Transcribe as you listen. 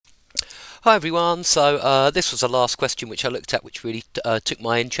Hi everyone, so this was the last question which I looked at which really took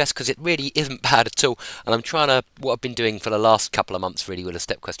my interest because it really isn't bad at all, and I'm trying to, what I've been doing for the last couple of months really with a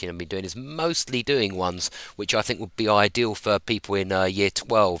step question I've been doing is mostly doing ones which I think would be ideal for people in year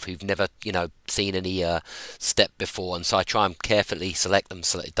 12 who've never, seen any step before, and so I try and carefully select them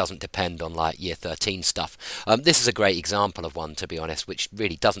so that it doesn't depend on like year 13 stuff. This is a great example of one, to be honest, which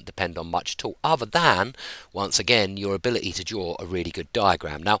really doesn't depend on much at all other than, once again, your ability to draw a really good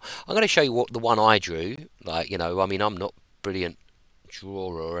diagram. Now, I'm going to show you what the one I drew, like, I mean, I'm not brilliant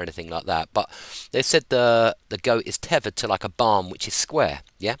drawer or anything like that, but they said the goat is tethered to like a barn which is square,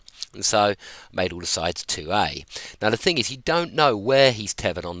 yeah, and so I made all the sides 2A. Now the thing is, you don't know where he's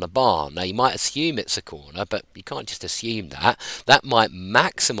tethered on the barn. Now you might assume it's a corner, but you can't just assume that. That might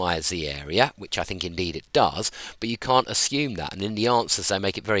maximize the area, which I think indeed it does, but you can't assume that, and in the answers they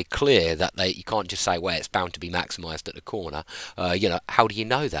make it very clear that you can't just say, well, it's bound to be maximized at the corner. How do you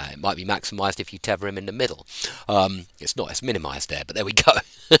know that? It might be maximized if you tether him in the middle. It's not, it's minimized there, but there we go.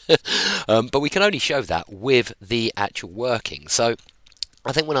 But we can only show that with the actual working. So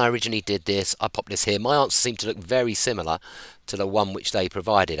I think when I originally did this, I popped this here. My answers seemed to look very similar to the one which they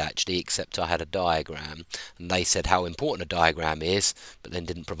provided actually, except I had a diagram, and they said how important a diagram is, but then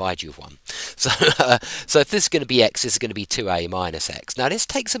didn't provide you with one. So if this is going to be x, this is going to be 2a minus x. Now this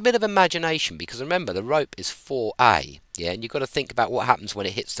takes a bit of imagination, because remember the rope is 4a, yeah, and you've got to think about what happens when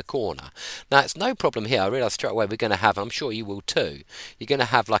it hits the corner. Now it's no problem here. I realise straight away we're going to have, I'm sure you will too, you're going to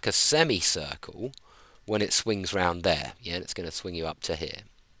have like a semicircle when it swings round there, yeah, and it's going to swing you up to here,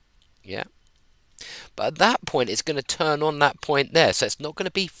 yeah. But at that point it's going to turn on that point there, so it's not going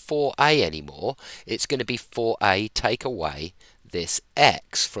to be 4a anymore. It's going to be 4a take away this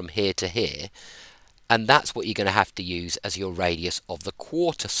x from here to here, and that's what you're going to have to use as your radius of the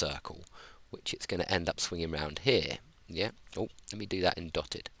quarter circle, which it's going to end up swinging round here, yeah. Oh, let me do that in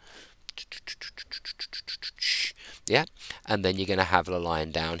dotted. Yeah, and then you're going to have a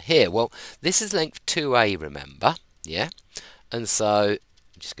line down here. Well, this is length 2a, remember, yeah, and so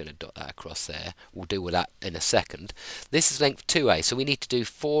I'm just going to dot that across there. We'll deal with that in a second. This is length 2a, so we need to do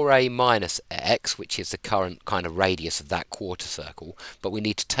 4a minus x, which is the current kind of radius of that quarter circle, but we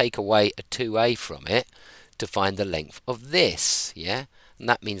need to take away a 2a from it to find the length of this, yeah, and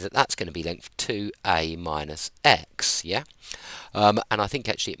that means that that's going to be length 2a minus x, yeah. And I think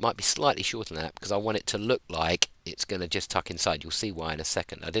actually it might be slightly shorter than that, because I want it to look like it's going to just tuck inside. You'll see why in a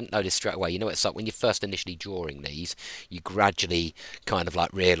second. I didn't notice straight away. You know, it's like when you're first initially drawing these, you gradually kind of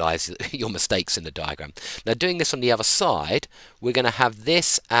like realise your mistakes in the diagram. Now doing this on the other side, we're going to have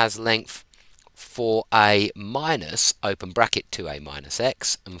this as length 4a minus, open bracket, 2a minus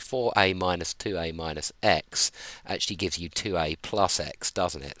x, and 4a minus 2a minus x actually gives you 2a plus x,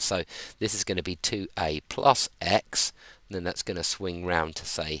 doesn't it? So this is going to be 2a plus x, and then that's going to swing round to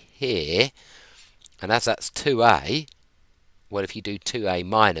say here, and as that's 2a, well, if you do 2a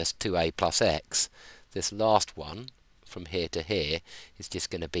minus 2a plus x, this last one from here to here is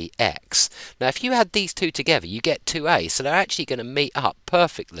just going to be x. Now if you add these two together, you get 2a, so they're actually going to meet up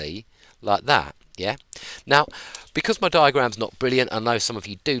perfectly like that, yeah. Now because my diagram's not brilliant, I know some of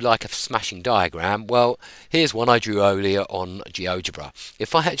you do like a smashing diagram. Well, here's one I drew earlier on GeoGebra.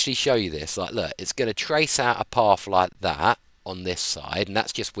 If I actually show you this, like, look, it's going to trace out a path like that on this side, and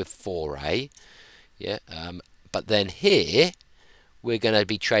that's just with 4a, yeah. But then here we're going to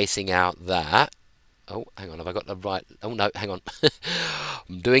be tracing out that. Oh, hang on, have I got the right? Oh no, hang on.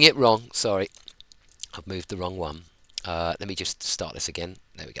 I'm doing it wrong, sorry, I've moved the wrong one. Let me just start this again.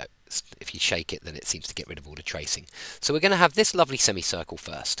 There we go. If you shake it, then it seems to get rid of all the tracing. So we're going to have this lovely semicircle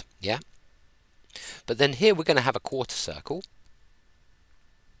first, yeah? But then here we're going to have a quarter circle.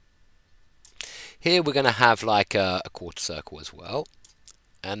 Here we're going to have like a quarter circle as well.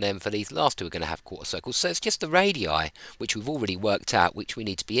 And then for these last two we're going to have quarter circles. So it's just the radii, which we've already worked out, which we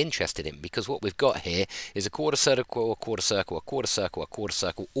need to be interested in, because what we've got here is a quarter circle, a quarter circle, a quarter circle, a quarter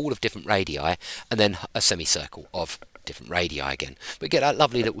circle, all of different radii, and then a semicircle of different radii again. But get that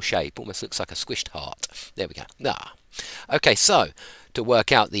lovely little shape, almost looks like a squished heart. There we go. Okay, so to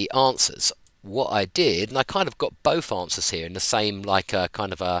work out the answers, what I did, and I kind of got both answers here in the same like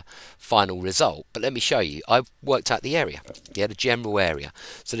kind of a final result, but let me show you. I've worked out the area, yeah, the general area.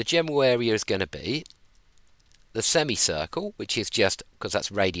 So the general area is going to be the semicircle, which is just, because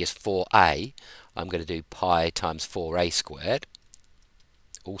that's radius 4a, I'm going to do pi times 4a squared,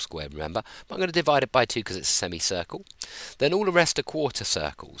 all squared, remember, but I'm going to divide it by 2 because it's a semicircle. Then all the rest are quarter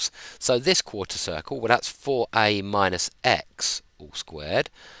circles. So this quarter circle, well, that's 4a minus x, all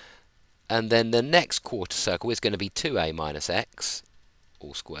squared. And then the next quarter circle is going to be 2a minus x,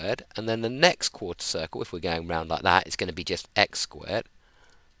 all squared. And then the next quarter circle, if we're going round like that, is going to be just x squared.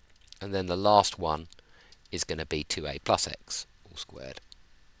 and then the last one is going to be 2a plus x all squared.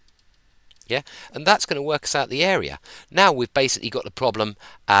 Yeah, and that's going to work us out the area. Now we've basically got the problem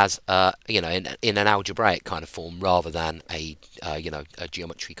as you know, in an algebraic kind of form rather than a you know, a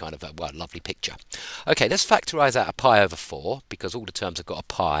geometry kind of well, lovely picture. Okay, let's factorise out a pi over 4 because all the terms have got a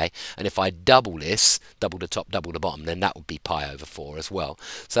pi, and if I double this, double the top, double the bottom, then that would be pi over 4 as well.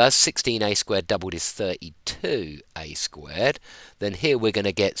 So that's 16a squared doubled is 32a squared. Then here we're going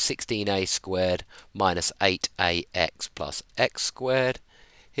to get 16a squared minus 8ax plus x squared.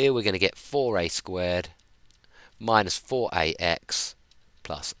 Here we're going to get 4a squared minus 4ax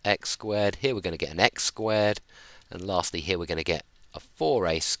plus x squared. Here we're going to get an x squared. And lastly, here we're going to get a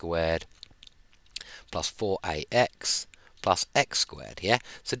 4a squared plus 4ax plus x squared. Yeah.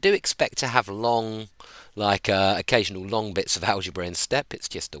 So do expect to have long, like occasional long bits of algebra in STEP. It's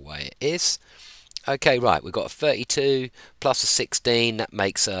just the way it is. Okay, right. We've got a 32 plus a 16. That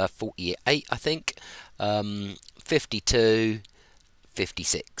makes 48, I think. 52.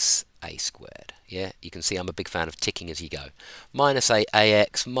 56a squared. Yeah, you can see I'm a big fan of ticking as you go. Minus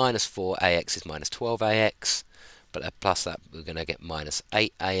 8ax minus 4ax is minus 12ax, but plus that we're going to get minus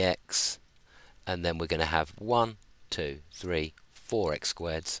 8ax, and then we're going to have 1, 2, 3, 4x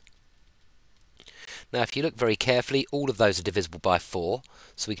squareds. Now if you look very carefully, all of those are divisible by 4,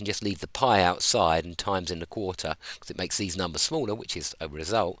 so we can just leave the pi outside and times in the quarter because it makes these numbers smaller, which is a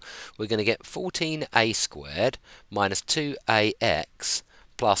result. We're going to get 14a squared minus 2ax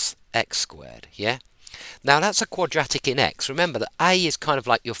plus x squared. Yeah. Now that's a quadratic in x. Remember that a is kind of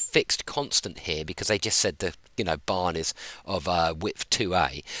like your fixed constant here because they just said the barn is of width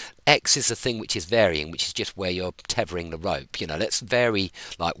 2a. X is the thing which is varying, which is just where you're tethering the rope. Let's vary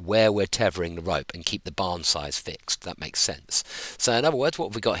like where we're tethering the rope and keep the barn size fixed. That makes sense. So in other words, what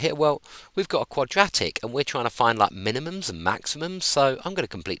have we got here? Well, we've got a quadratic and we're trying to find like minimums and maximums. So I'm going to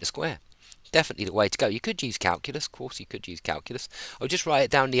complete the square. Definitely the way to go. You could use calculus, of course you could use calculus. I'll just write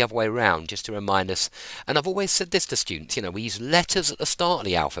it down the other way around just to remind us. And I've always said this to students, we use letters at the start of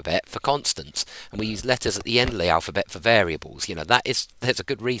the alphabet for constants and we use letters at the end of the alphabet for variables. There's a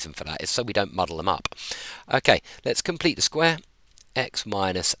good reason for that. It's so we don't muddle them up. Okay, let's complete the square. X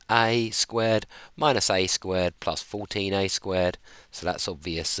minus a squared minus a squared plus 14a squared. So that's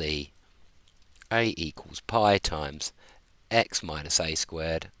obviously a equals pi times x minus a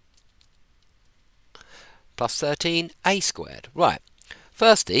squared plus 13a squared. Right,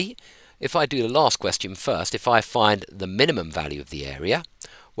 firstly, if I do the last question first, if I find the minimum value of the area,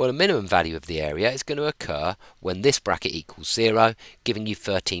 well, the minimum value of the area is going to occur when this bracket equals 0, giving you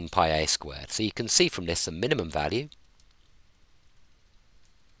 13 pi a squared. So you can see from this the minimum value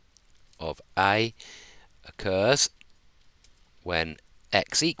of a occurs when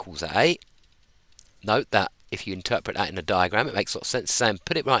x equals a. Note that if you interpret that in a diagram, it makes a lot of sense saying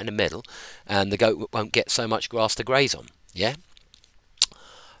put it right in the middle and the goat won't get so much grass to graze on. Yeah?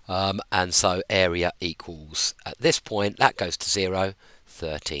 And so area equals, at this point, that goes to 0,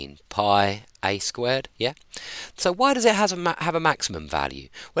 13 pi a squared. Yeah? So why does it have a maximum value?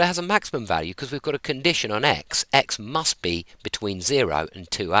 Well, it has a maximum value because we've got a condition on x. X must be between 0 and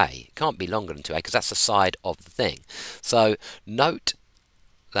 2a. It can't be longer than 2a because that's the side of the thing. So note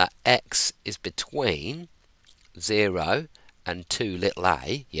that x is between 0 and 2 little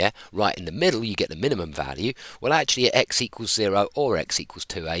a, yeah, right in the middle you get the minimum value. Well, actually at x equals 0 or x equals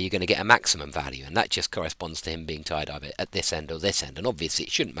 2a, you're going to get a maximum value, and that just corresponds to him being tied either at this end or this end, and obviously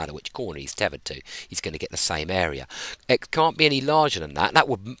it shouldn't matter which corner he's tethered to, he's going to get the same area. X can't be any larger than that. That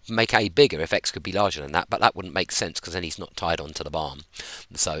would make a bigger if x could be larger than that, but that wouldn't make sense because then he's not tied onto the barn,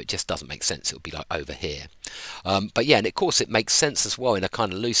 so it just doesn't make sense. It would be like over here. But yeah, and of course it makes sense as well in a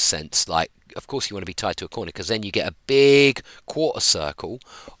kind of loose sense, like of course you want to be tied to a corner because then you get a big quarter circle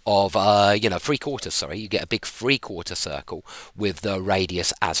of, 3/4, sorry, you get a big 3/4 circle with the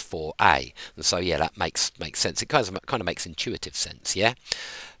radius as 4a. And so yeah, that makes sense. It kind of makes intuitive sense, yeah?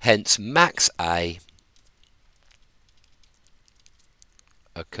 Hence max a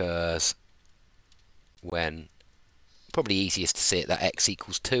occurs when, probably easiest to see it, that x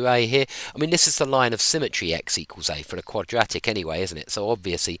equals 2a here. I mean, this is the line of symmetry x equals a for the quadratic anyway, isn't it? So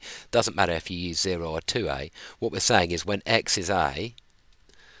obviously, doesn't matter if you use 0 or 2a. What we're saying is when x is a,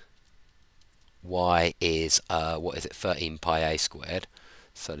 y is, 13 pi a squared.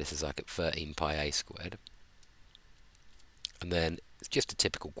 So this is like at 13 pi a squared. And then it's just a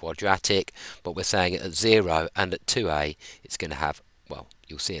typical quadratic, but we're saying at 0 and at 2a, it's going to have, well,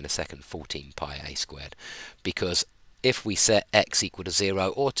 you'll see in a second, 14 pi a squared. Because if we set x equal to 0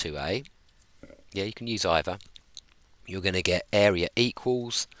 or 2a, yeah, you can use either, you're going to get area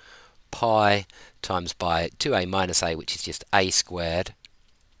equals pi times by 2a minus a, which is just a squared,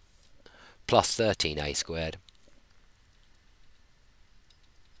 plus 13a squared,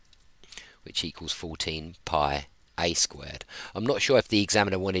 which equals 14 pi a squared. I'm not sure if the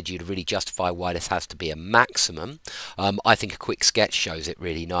examiner wanted you to really justify why this has to be a maximum. I think a quick sketch shows it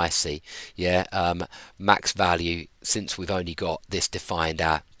really nicely. Yeah, max value, since we've only got this defined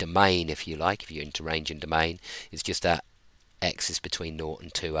our domain, if you like, if you're into range and domain, it's just that x is between 0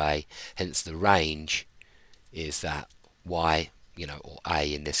 and 2a, hence the range is that y, you know, or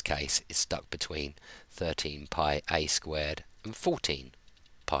a in this case, is stuck between 13 pi a squared and 14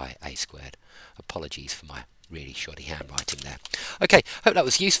 pi a squared. Apologies for my really shoddy handwriting there. Okay, hope that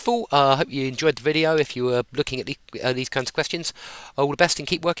was useful. Hope you enjoyed the video if you were looking at these kinds of questions. All the best and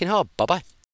keep working hard. Bye bye.